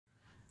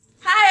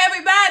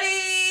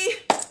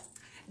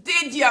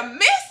You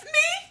miss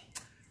me?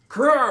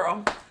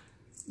 Girl,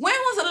 when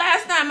was the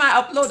last time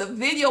I uploaded a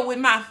video with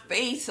my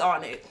face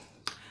on it?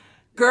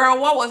 Girl,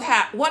 what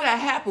had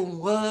happened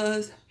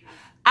was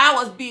I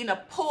was being a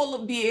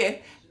polar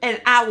bear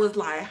and I was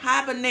like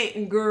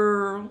hibernating,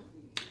 girl.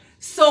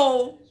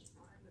 So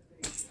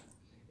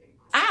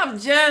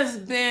I've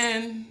just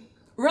been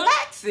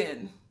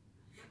relaxing.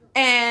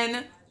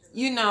 And,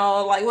 you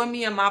know, like when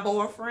me and my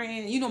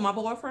boyfriend, you know my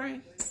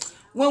boyfriend?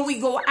 When we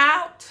go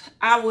out,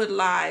 I would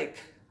like,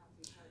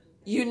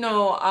 you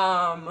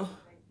know,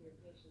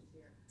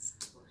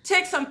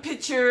 take some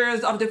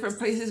pictures of different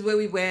places where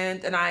we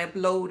went and I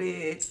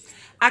uploaded.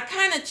 I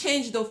kind of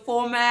changed the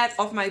format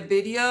of my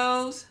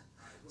videos.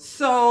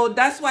 So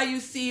that's why you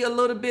see a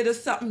little bit of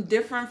something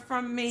different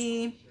from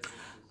me.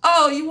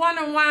 Oh, you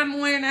wonder why I'm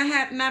wearing a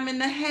hat and I'm in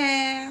the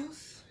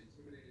house?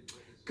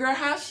 Girl,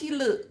 how she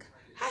look?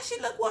 How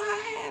she look with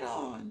her hat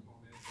on?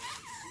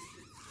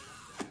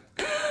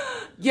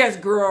 Yes,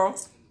 girl.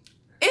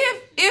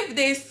 If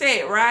they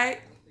say,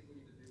 right,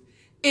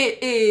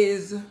 it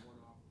is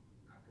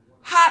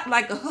hot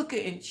like a hooker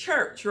in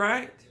church,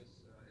 right?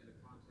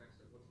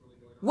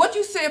 What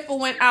you say for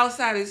when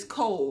outside is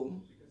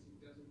cold?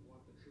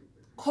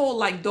 Cold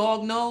like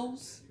dog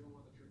nose?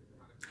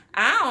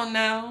 I don't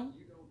know.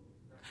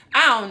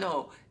 I don't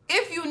know.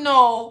 If you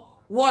know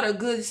what a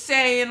good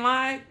saying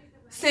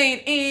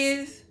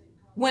is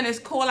when it's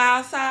cold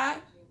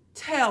outside,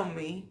 tell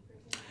me.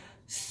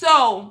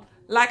 So,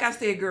 like I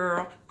said,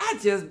 girl, I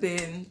just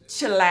been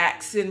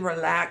chillaxing,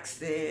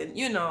 relaxing,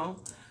 you know,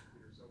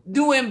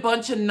 doing a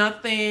bunch of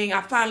nothing.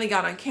 I finally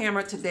got on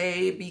camera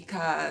today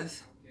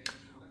because,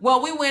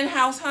 well, we went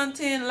house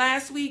hunting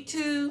last week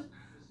too,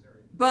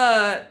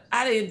 but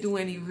I didn't do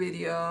any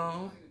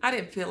video. I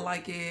didn't feel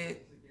like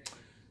it.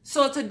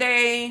 So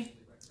today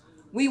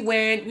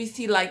we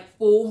see like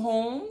 4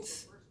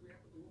 homes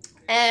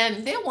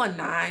and they were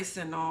nice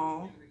and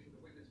all.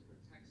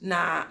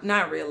 Nah,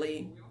 not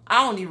really.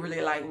 I only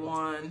really like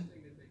one.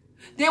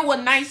 They were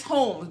nice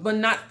homes, but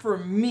not for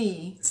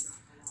me.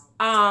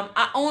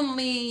 I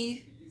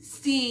only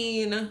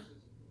seen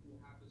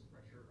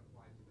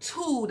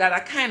 2 that I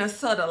kind of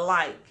sort of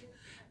like.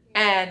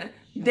 And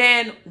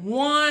then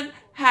one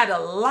had a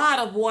lot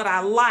of what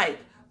I like,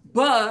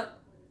 but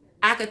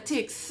I could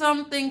take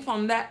something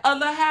from that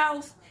other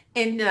house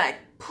and like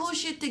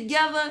push it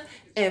together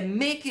and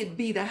make it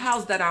be the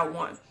house that I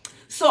want.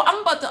 So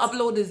I'm about to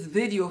upload this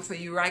video for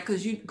you, right?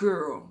 Because you,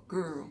 girl,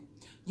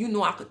 you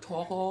know I could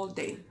talk all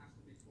day.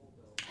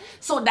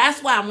 So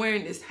that's why I'm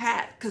wearing this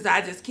hat, because I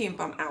just came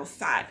from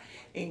outside.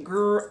 And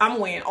girl, I'm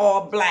wearing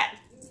all black.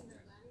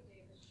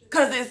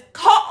 Because it's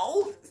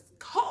cold. It's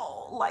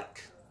cold.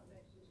 Like,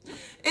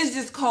 it's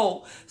just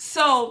cold.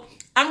 So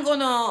I'm going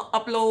to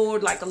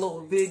upload like a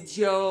little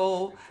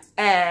video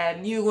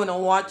and you're going to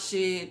watch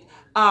it.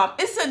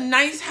 It's a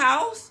nice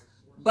house,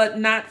 but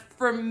not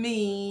for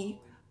me.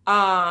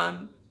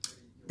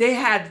 They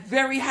had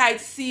very high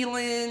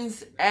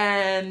ceilings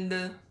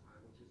and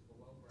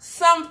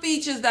some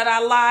features that I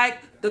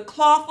like. The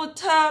clawfoot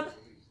tub,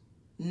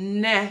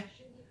 nah.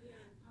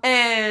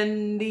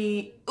 And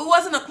it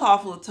wasn't a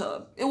clawfoot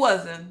tub. It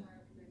wasn't.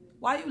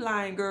 Why you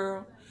lying,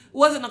 girl? It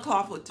wasn't a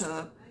clawfoot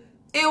tub.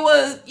 It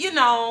was, you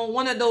know,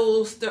 one of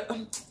those,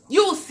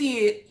 you'll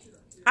see it.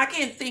 I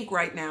can't think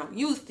right now.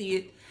 You'll see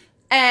it.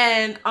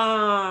 And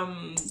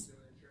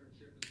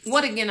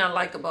what again I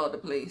like about the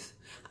place?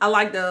 I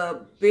like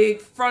the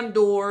big front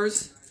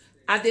doors.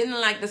 I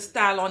didn't like the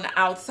style on the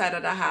outside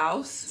of the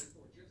house.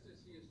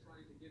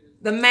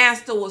 The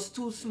master was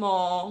too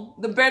small.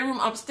 The bedroom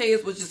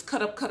upstairs was just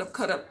cut up.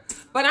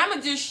 But I'm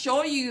going to just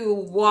show you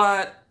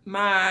what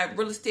my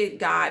real estate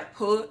guy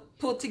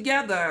put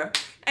together.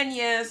 And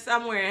yes,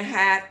 I'm wearing a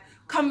hat.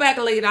 Come back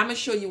later. I'm going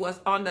to show you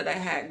what's under the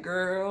hat,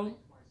 girl.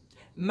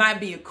 Might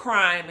be a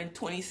crime in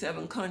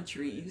 27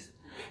 countries.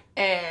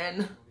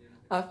 And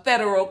a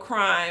federal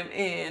crime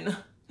in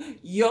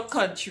your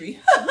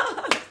country.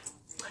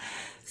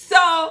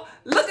 So,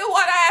 look at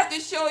what I have to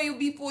show you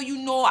before you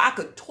know I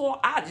could talk.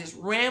 I just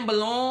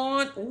ramble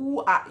on.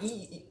 Ooh,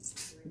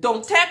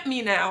 don't tempt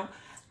me now.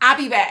 I'll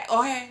be back,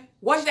 okay?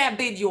 Watch that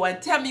video and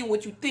tell me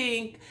what you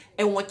think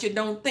and what you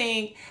don't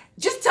think.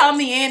 Just tell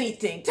me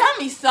anything. Tell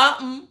me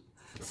something.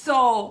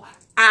 So,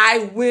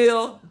 I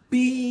will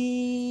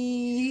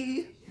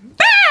be